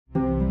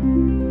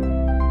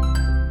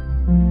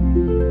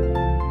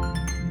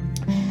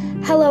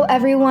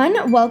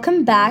everyone.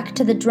 Welcome back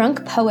to the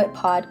Drunk Poet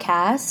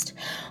podcast,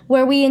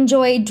 where we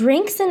enjoy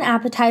drinks and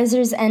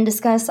appetizers and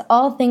discuss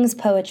all things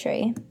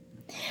poetry.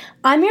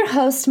 I'm your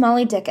host,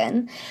 Molly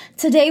Dickon.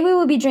 Today we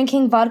will be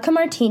drinking vodka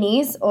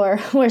martinis, or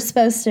we're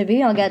supposed to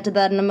be, I'll get to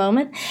that in a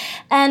moment,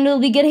 and we'll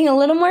be getting a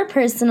little more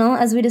personal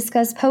as we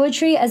discuss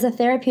poetry as a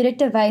therapeutic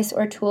device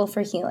or tool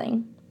for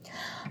healing.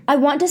 I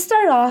want to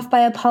start off by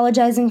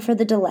apologizing for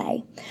the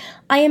delay.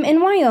 I am in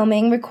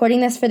Wyoming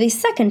recording this for the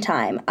second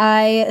time.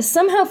 I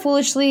somehow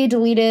foolishly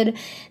deleted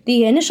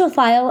the initial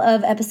file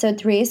of episode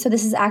 3, so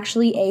this is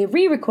actually a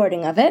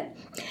re-recording of it.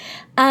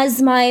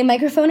 As my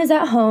microphone is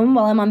at home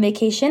while I'm on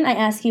vacation, I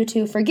ask you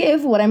to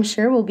forgive what I'm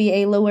sure will be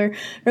a lower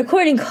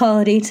recording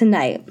quality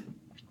tonight.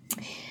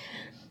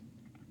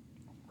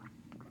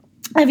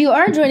 If you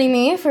are joining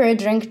me for a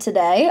drink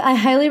today, I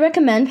highly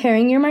recommend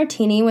pairing your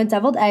martini with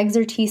deviled eggs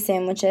or tea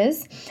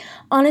sandwiches.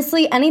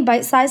 Honestly, any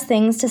bite-sized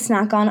things to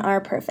snack on are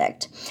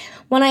perfect.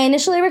 When I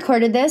initially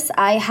recorded this,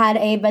 I had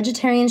a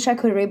vegetarian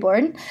charcuterie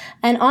board,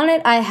 and on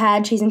it I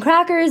had cheese and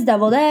crackers,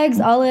 deviled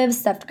eggs, olives,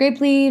 stuffed grape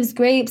leaves,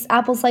 grapes,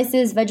 apple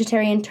slices,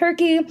 vegetarian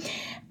turkey,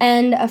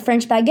 and a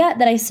French baguette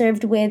that I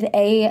served with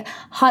a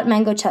hot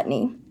mango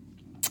chutney.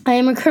 I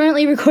am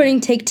currently recording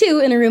take 2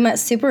 in a room at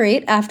Super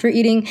 8 after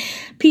eating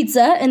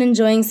pizza and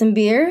enjoying some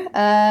beer,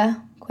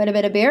 quite a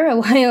bit of beer, a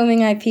Wyoming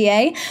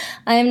IPA.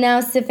 I am now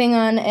sipping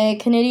on a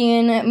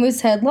Canadian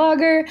Moosehead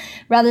Lager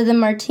rather than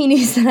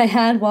martinis that I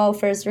had while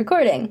first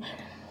recording.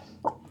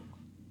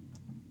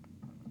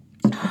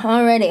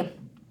 Alrighty,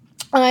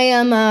 I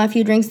am a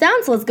few drinks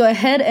down, so let's go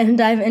ahead and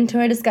dive into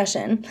our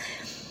discussion.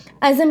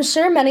 As I'm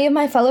sure many of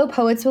my fellow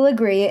poets will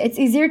agree, it's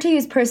easier to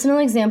use personal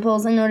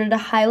examples in order to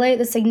highlight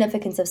the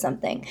significance of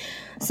something.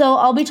 So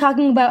I'll be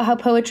talking about how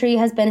poetry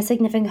has been a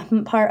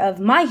significant part of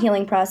my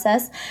healing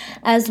process,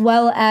 as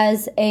well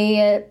as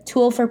a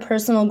tool for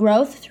personal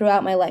growth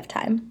throughout my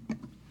lifetime.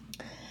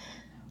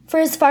 For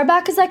as far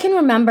back as I can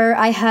remember,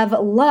 I have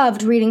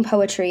loved reading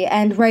poetry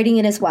and writing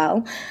it as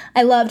well.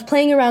 I loved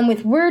playing around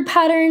with word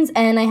patterns,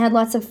 and I had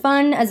lots of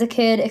fun as a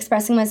kid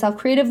expressing myself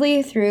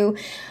creatively through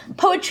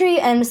poetry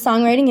and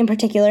songwriting in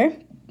particular,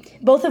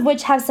 both of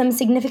which have some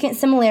significant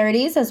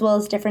similarities as well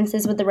as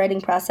differences with the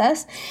writing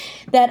process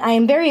that I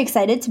am very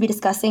excited to be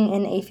discussing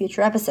in a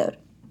future episode.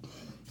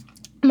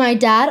 My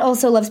dad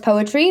also loves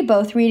poetry,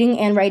 both reading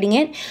and writing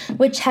it,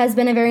 which has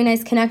been a very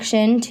nice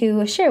connection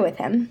to share with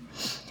him.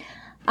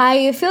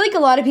 I feel like a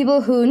lot of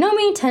people who know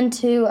me tend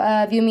to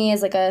view me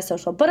as like a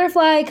social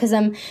butterfly because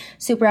I'm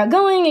super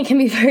outgoing and can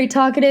be very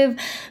talkative,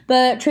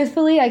 but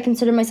truthfully, I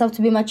consider myself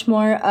to be much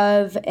more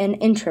of an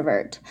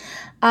introvert.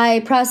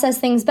 I process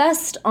things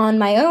best on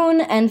my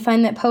own and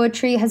find that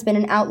poetry has been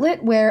an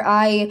outlet where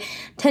I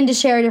tend to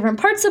share different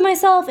parts of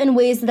myself in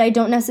ways that I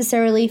don't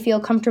necessarily feel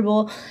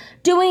comfortable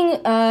doing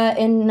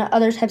in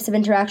other types of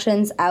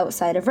interactions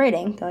outside of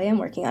writing, though I am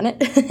working on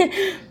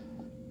it.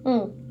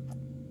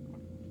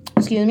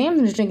 Excuse me, I'm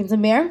just drinking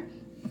some beer.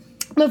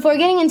 Before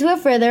getting into it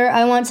further,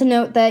 I want to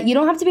note that you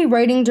don't have to be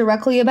writing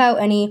directly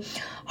about any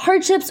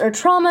hardships or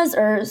traumas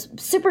or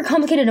super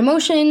complicated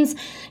emotions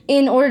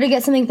in order to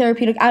get something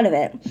therapeutic out of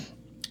it.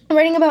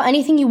 Writing about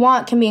anything you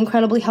want can be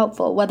incredibly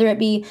helpful, whether it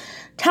be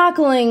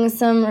tackling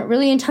some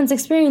really intense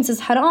experiences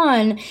head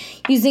on,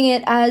 using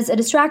it as a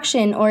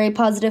distraction or a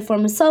positive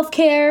form of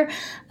self-care.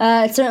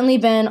 It's certainly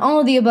been all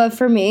of the above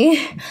for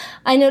me.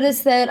 I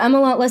noticed that I'm a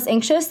lot less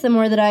anxious the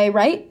more that I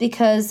write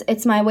because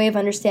it's my way of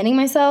understanding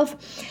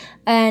myself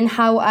and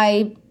how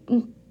I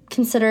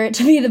consider it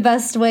to be the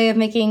best way of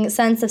making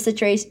sense of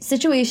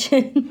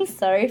situations,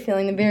 sorry,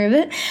 feeling the beer of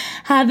it,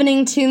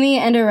 happening to me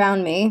and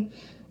around me.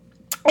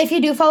 If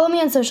you do follow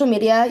me on social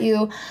media,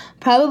 you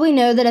probably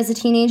know that as a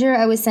teenager,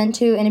 I was sent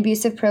to an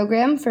abusive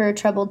program for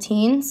troubled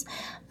teens.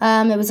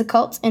 It was a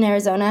cult in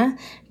Arizona.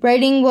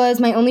 Writing was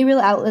my only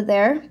real outlet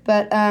there,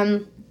 but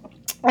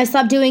I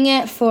stopped doing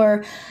it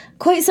for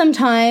quite some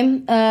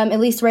time, at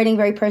least writing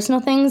very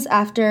personal things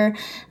after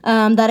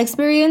that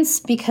experience,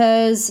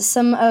 because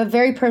some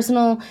very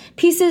personal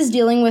pieces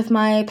dealing with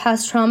my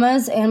past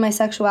traumas and my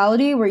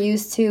sexuality were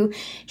used to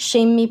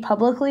shame me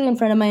publicly in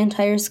front of my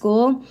entire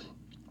school.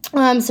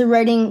 So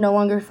writing no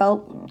longer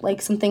felt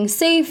like something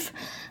safe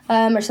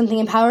or something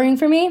empowering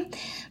for me.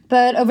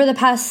 But over the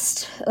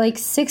past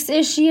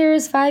 6-ish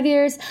years, 5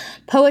 years,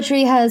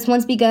 poetry has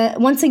once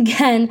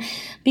again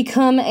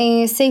become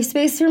a safe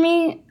space for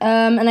me.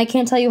 And I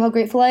can't tell you how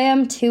grateful I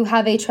am to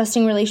have a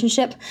trusting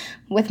relationship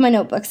with my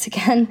notebooks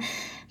again.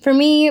 For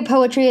me,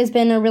 poetry has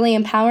been a really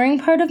empowering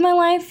part of my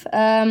life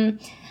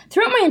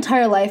throughout my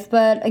entire life,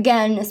 but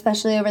again,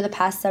 especially over the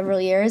past several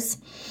years.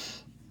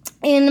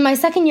 In my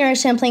second year at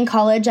Champlain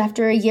College,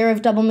 after a year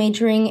of double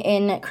majoring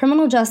in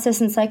criminal justice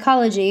and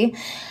psychology,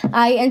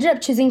 I ended up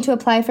choosing to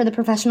apply for the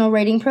professional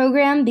writing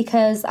program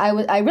because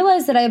I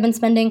realized that I had been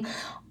spending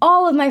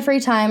all of my free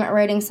time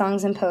writing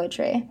songs and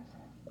poetry.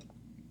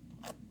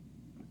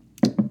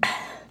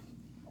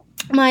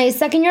 My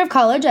second year of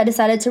college, I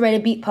decided to write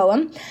a beat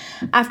poem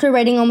after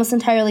writing almost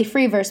entirely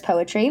free verse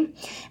poetry.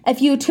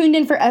 If you tuned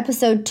in for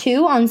episode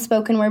 2 on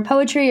spoken word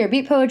poetry or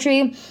beat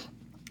poetry,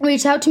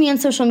 reach out to me on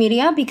social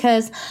media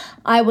because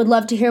I would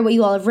love to hear what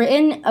you all have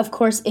written. Of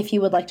course, if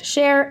you would like to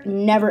share,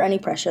 never any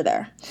pressure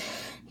there.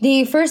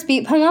 The first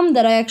beat poem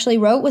that I actually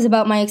wrote was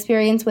about my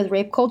experience with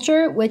rape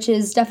culture, which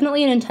is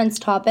definitely an intense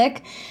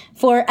topic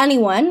for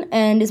anyone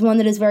and is one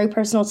that is very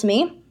personal to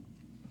me.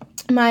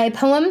 My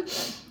poem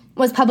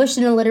was published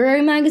in a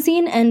literary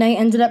magazine, and I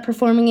ended up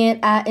performing it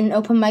at an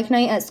open mic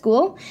night at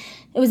school.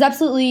 It was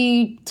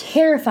absolutely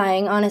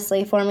terrifying,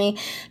 honestly, for me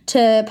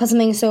to put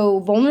something so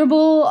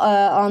vulnerable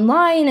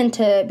online and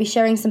to be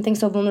sharing something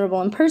so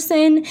vulnerable in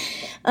person.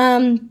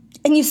 And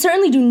you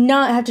certainly do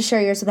not have to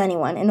share yours with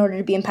anyone in order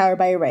to be empowered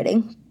by your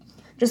writing.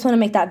 Just want to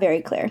make that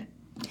very clear.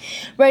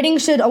 Writing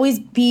should always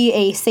be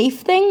a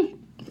safe thing,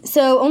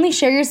 so only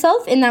share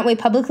yourself in that way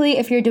publicly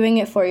if you're doing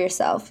it for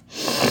yourself.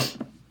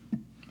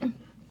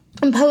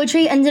 And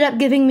poetry ended up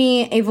giving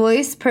me a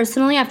voice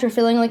personally after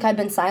feeling like I'd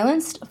been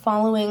silenced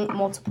following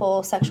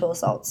multiple sexual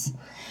assaults.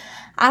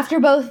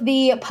 After both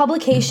the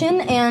publication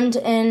and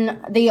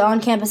in the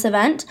on-campus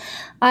event,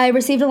 I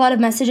received a lot of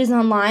messages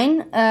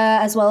online,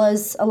 as well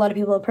as a lot of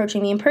people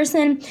approaching me in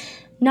person,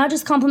 not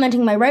just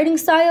complimenting my writing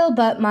style,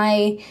 but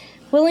my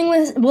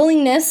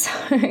willingness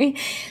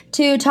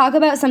to talk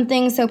about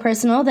something so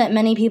personal that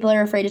many people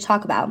are afraid to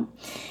talk about.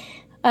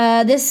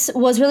 This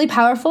was really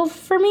powerful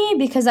for me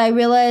because I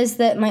realized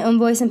that my own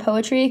voice in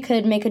poetry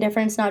could make a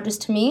difference not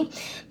just to me,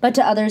 but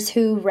to others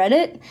who read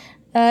it.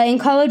 In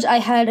college, I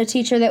had a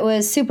teacher that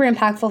was super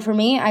impactful for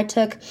me. I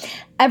took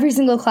every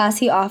single class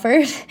he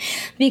offered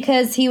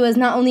because he was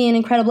not only an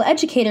incredible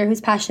educator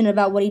who's passionate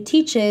about what he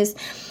teaches,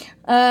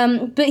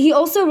 but he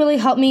also really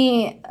helped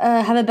me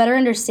have a better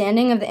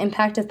understanding of the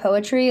impact of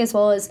poetry as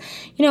well as,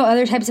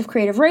 other types of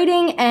creative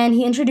writing, and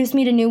he introduced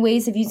me to new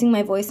ways of using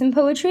my voice in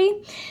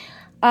poetry.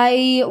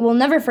 I will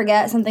never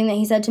forget something that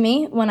he said to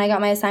me when I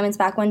got my assignments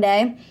back one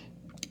day,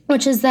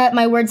 which is that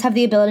my words have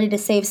the ability to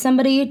save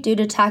somebody due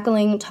to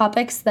tackling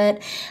topics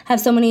that have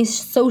so many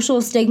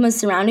social stigmas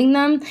surrounding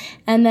them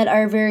and that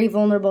are very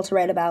vulnerable to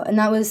write about. And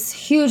that was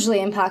hugely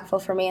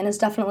impactful for me and has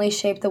definitely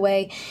shaped the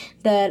way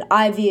that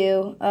I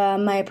view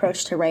my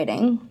approach to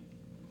writing.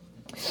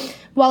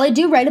 While I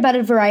do write about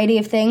a variety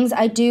of things,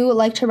 I do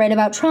like to write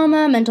about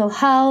trauma, mental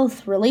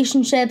health,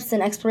 relationships,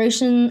 and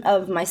exploration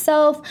of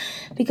myself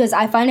because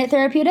I find it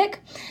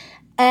therapeutic.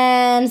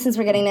 And since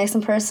we're getting nice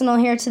and personal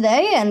here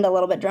today and a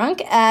little bit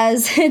drunk,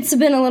 as it's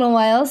been a little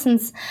while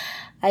since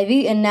I've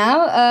eaten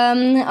now,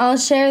 I'll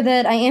share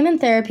that I am in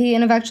therapy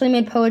and I've actually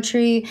made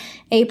poetry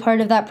a part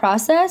of that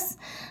process.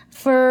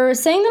 For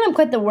saying that I'm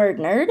quite the word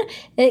nerd,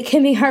 it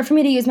can be hard for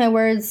me to use my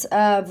words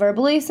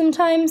verbally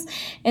sometimes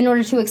in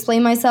order to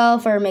explain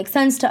myself or make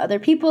sense to other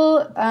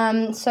people.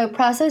 So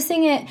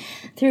processing it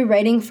through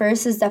writing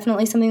first is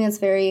definitely something that's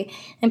very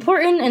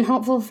important and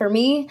helpful for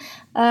me.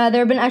 There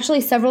have been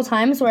actually several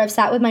times where I've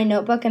sat with my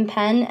notebook and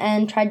pen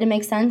and tried to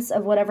make sense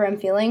of whatever I'm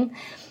feeling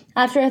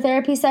after a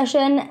therapy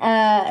session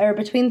or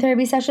between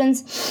therapy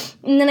sessions.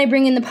 And then I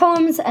bring in the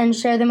poems and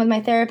share them with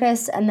my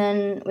therapist, and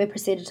then we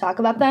proceed to talk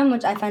about them,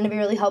 which I find to be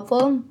really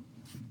helpful.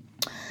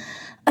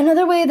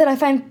 Another way that I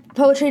find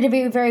poetry to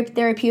be very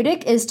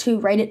therapeutic is to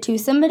write it to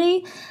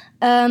somebody.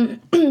 In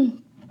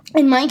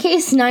my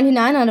case,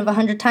 99 out of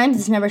 100 times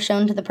it's never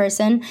shown to the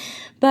person,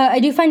 but I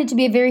do find it to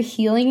be a very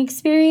healing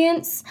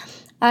experience.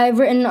 I've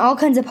written all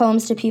kinds of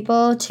poems to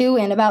people, to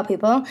and about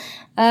people,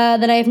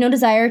 that I have no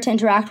desire to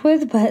interact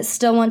with, but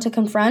still want to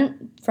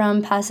confront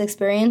from past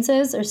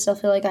experiences or still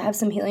feel like I have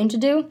some healing to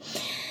do.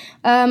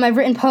 I've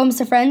written poems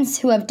to friends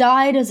who have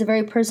died as a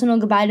very personal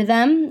goodbye to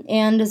them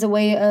and as a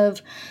way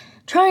of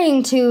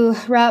trying to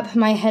wrap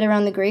my head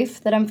around the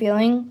grief that I'm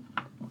feeling.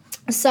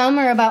 Some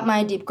are about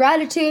my deep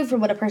gratitude for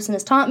what a person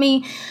has taught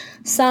me.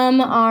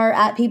 Some are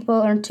at people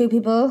or to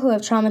people who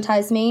have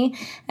traumatized me.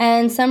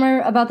 And some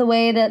are about the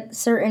way that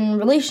certain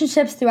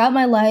relationships throughout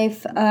my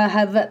life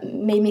have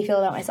made me feel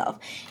about myself.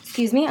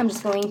 Excuse me, I'm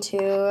just going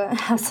to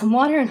have some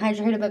water and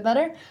hydrate a bit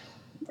better.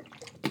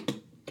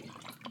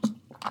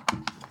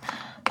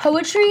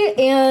 Poetry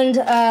and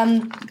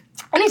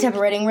any type of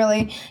writing,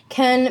 really,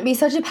 can be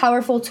such a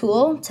powerful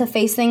tool to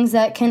face things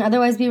that can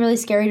otherwise be really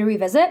scary to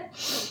revisit.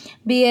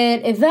 Be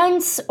it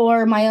events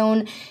or my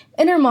own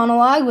inner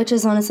monologue, which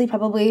is honestly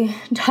probably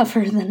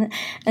tougher than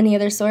any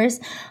other source,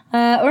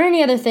 or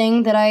any other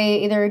thing that I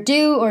either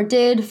do or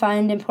did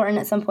find important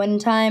at some point in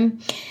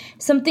time.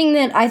 Something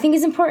that I think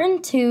is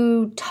important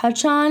to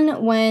touch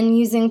on when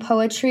using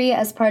poetry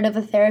as part of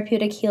a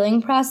therapeutic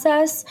healing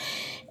process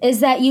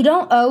is that you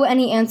don't owe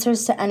any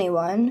answers to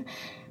anyone.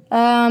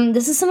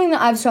 This is something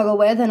that I've struggled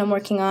with and I'm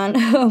working on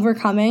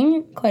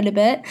overcoming quite a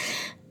bit.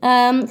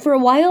 For a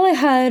while, I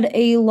had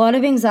a lot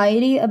of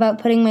anxiety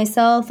about putting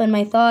myself and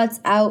my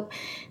thoughts out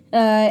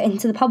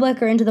into the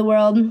public or into the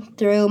world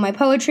through my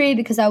poetry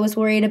because I was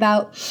worried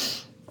about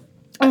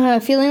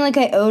feeling like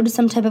I owed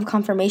some type of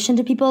confirmation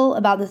to people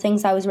about the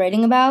things I was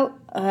writing about,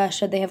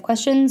 should they have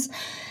questions.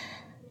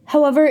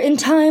 However, in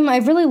time,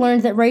 I've really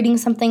learned that writing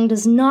something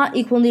does not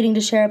equal needing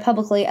to share it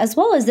publicly, as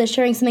well as that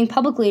sharing something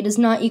publicly does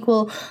not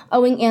equal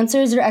owing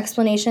answers or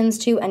explanations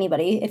to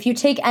anybody. If you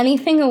take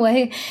anything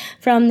away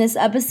from this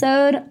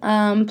episode,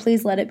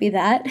 please let it be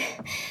that.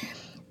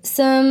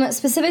 Some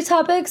specific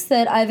topics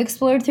that I've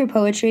explored through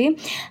poetry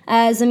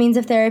as a means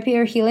of therapy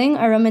or healing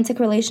are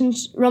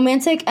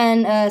romantic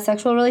and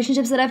sexual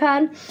relationships that I've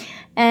had,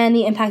 and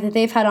the impact that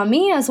they've had on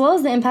me, as well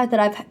as the impact that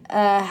I've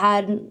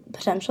had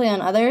potentially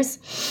on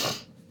others,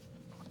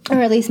 or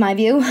at least my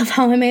view of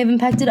how I may have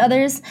impacted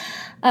others.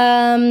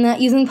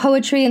 Using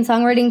poetry and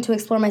songwriting to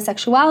explore my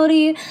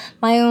sexuality,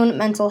 my own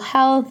mental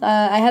health.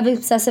 I have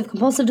obsessive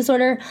compulsive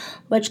disorder,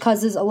 which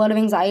causes a lot of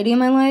anxiety in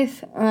my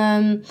life.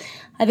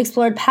 I've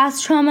explored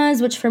past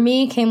traumas, which for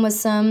me came with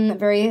some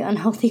very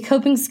unhealthy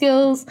coping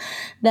skills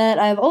that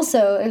I've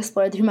also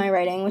explored through my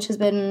writing, which has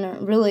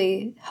been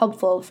really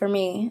helpful for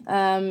me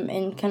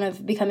in kind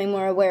of becoming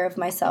more aware of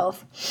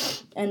myself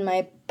and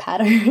my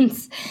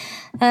patterns.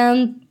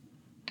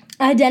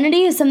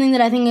 Identity is something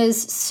that I think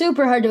is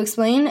super hard to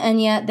explain, and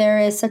yet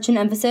there is such an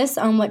emphasis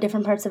on what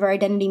different parts of our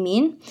identity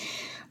mean.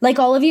 Like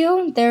all of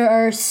you, there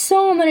are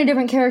so many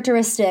different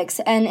characteristics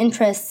and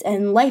interests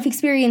and life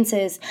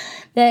experiences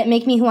that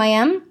make me who I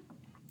am.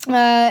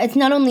 It's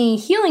not only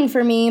healing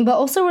for me, but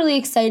also really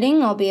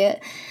exciting,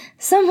 albeit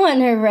somewhat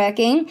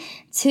nerve-wracking,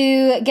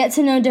 to get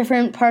to know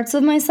different parts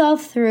of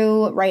myself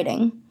through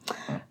writing.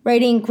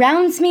 Writing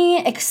grounds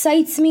me,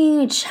 excites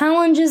me,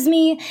 challenges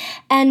me,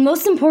 and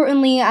most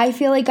importantly, I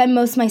feel like I'm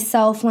most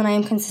myself when I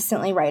am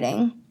consistently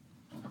writing.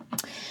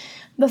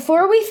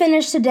 Before we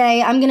finish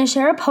today, I'm going to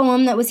share a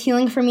poem that was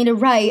healing for me to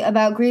write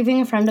about grieving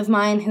a friend of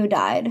mine who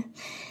died.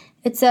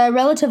 It's a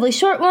relatively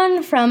short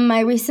one from my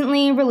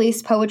recently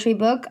released poetry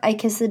book, I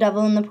Kiss the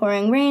Devil in the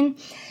Pouring Rain,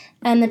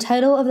 and the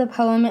title of the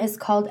poem is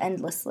called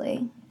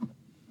Endlessly.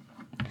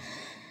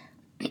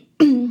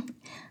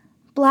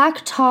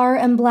 Black tar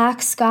and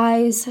black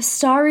skies,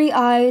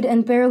 starry-eyed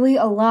and barely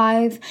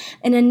alive,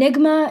 an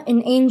enigma,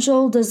 an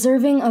angel,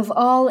 deserving of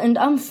all, and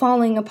I'm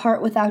falling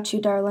apart without you,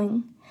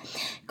 darling.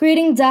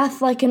 Greeting death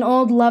like an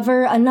old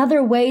lover,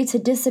 another way to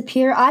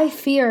disappear, I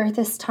fear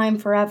this time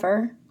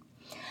forever.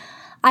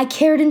 I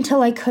cared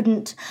until I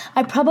couldn't.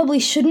 I probably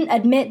shouldn't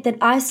admit that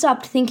I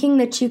stopped thinking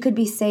that you could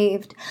be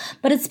saved.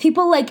 But it's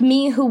people like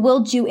me who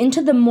willed you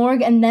into the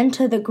morgue and then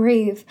to the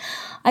grave.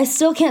 I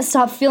still can't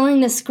stop feeling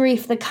this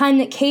grief, the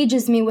kind that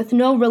cages me with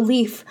no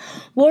relief.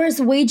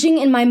 Wars waging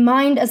in my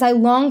mind as I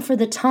long for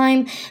the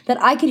time that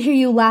I could hear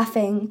you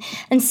laughing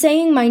and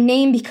saying my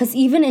name, because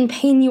even in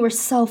pain you were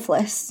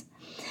selfless.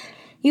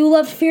 You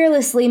loved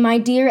fearlessly, my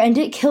dear, and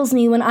it kills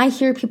me when I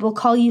hear people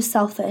call you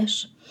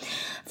selfish.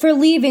 For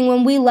leaving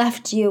when we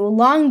left you,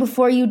 long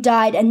before you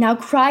died, and now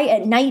cry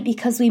at night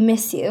because we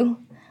miss you.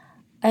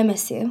 I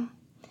miss you.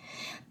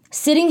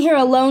 Sitting here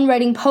alone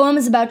writing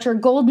poems about your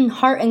golden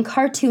heart and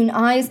cartoon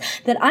eyes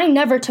that I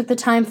never took the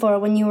time for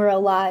when you were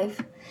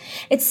alive.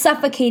 It's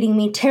suffocating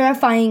me,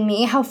 terrifying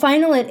me, how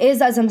final it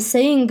is as I'm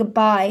saying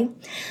goodbye.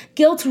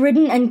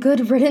 Guilt-ridden and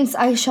good riddance,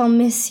 I shall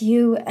miss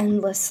you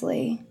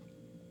endlessly.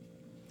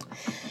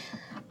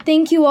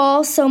 Thank you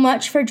all so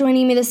much for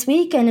joining me this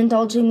week and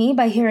indulging me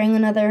by hearing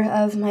another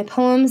of my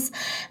poems,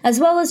 as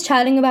well as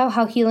chatting about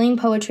how healing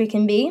poetry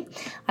can be.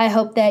 I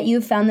hope that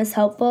you found this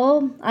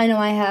helpful. I know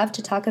I have,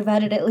 to talk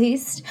about it at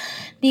least.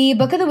 The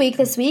book of the week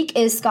this week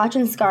is Scotch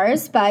and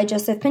Scars by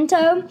Joseph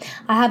Pinto.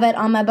 I have it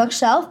on my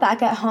bookshelf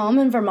back at home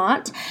in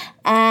Vermont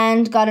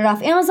and got it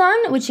off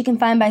Amazon, which you can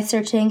find by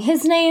searching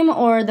his name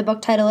or the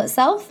book title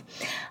itself.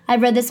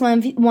 I've read this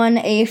one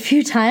a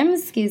few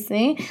times,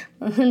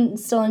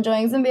 Still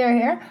enjoying some beer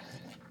here.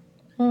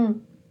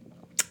 And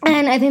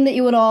I think that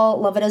you would all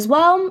love it as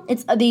well.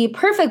 It's the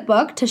perfect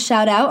book to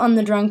shout out on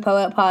the Drunk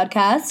Poet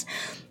podcast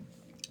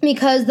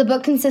because the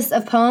book consists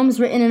of poems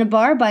written in a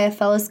bar by a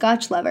fellow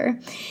Scotch lover.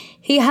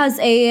 He has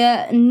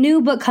a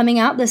new book coming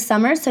out this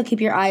summer, so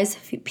keep your eyes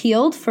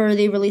peeled for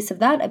the release of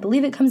that. I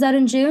believe it comes out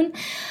in June.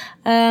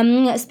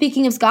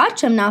 Speaking of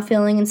Scotch, I'm now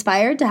feeling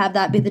inspired to have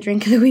that be the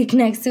drink of the week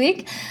next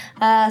week.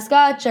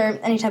 Scotch or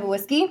any type of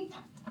whiskey.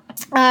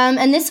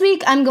 And this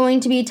week I'm going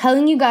to be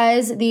telling you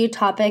guys the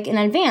topic in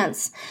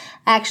advance,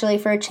 actually,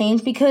 for a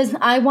change, because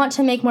I want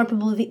to make more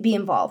people be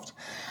involved.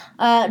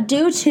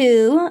 Due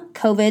to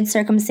COVID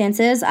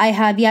circumstances, I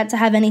have yet to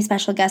have any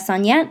special guests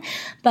on yet,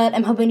 but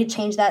I'm hoping to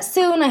change that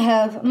soon. I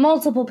have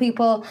multiple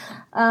people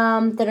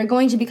that are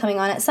going to be coming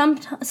on at some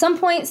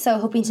point, so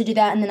hoping to do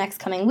that in the next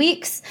coming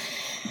weeks.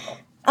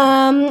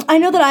 I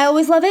know that I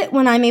always love it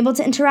when I'm able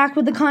to interact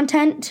with the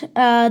content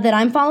that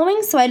I'm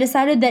following, so I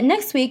decided that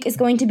next week is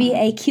going to be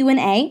a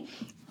Q&A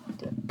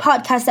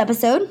podcast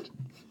episode,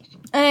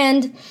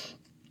 and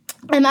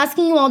I'm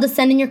asking you all to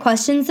send in your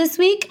questions this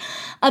week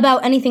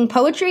about anything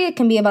poetry. It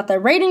can be about the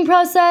writing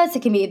process.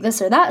 It can be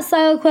this or that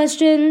style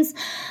questions.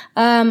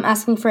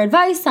 Asking for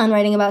advice on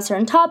writing about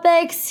certain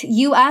topics.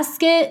 You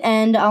ask it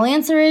and I'll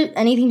answer it.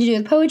 Anything to do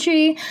with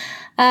poetry.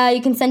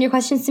 You can send your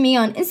questions to me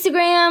on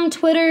Instagram,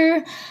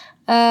 Twitter,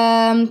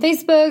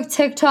 Facebook,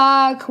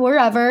 TikTok,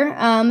 wherever.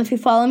 If you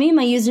follow me,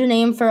 my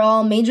username for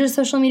all major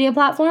social media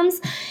platforms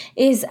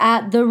is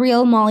at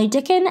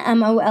 @TheRealMollyDickin,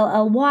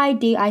 Mollydickin.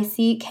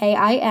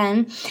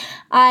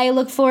 I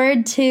look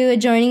forward to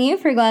joining you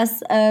for a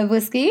glass of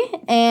whiskey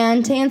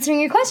and to answering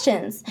your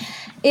questions.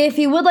 If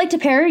you would like to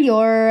pair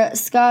your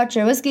scotch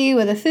or whiskey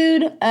with a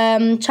food,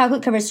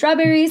 chocolate-covered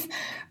strawberries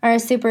are a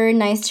super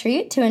nice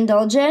treat to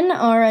indulge in,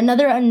 or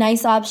another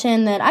nice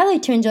option that I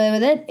like to enjoy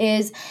with it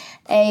is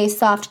a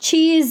soft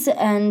cheese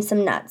and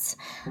some nuts.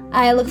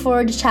 I look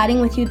forward to chatting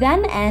with you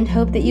then and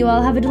hope that you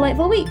all have a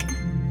delightful week.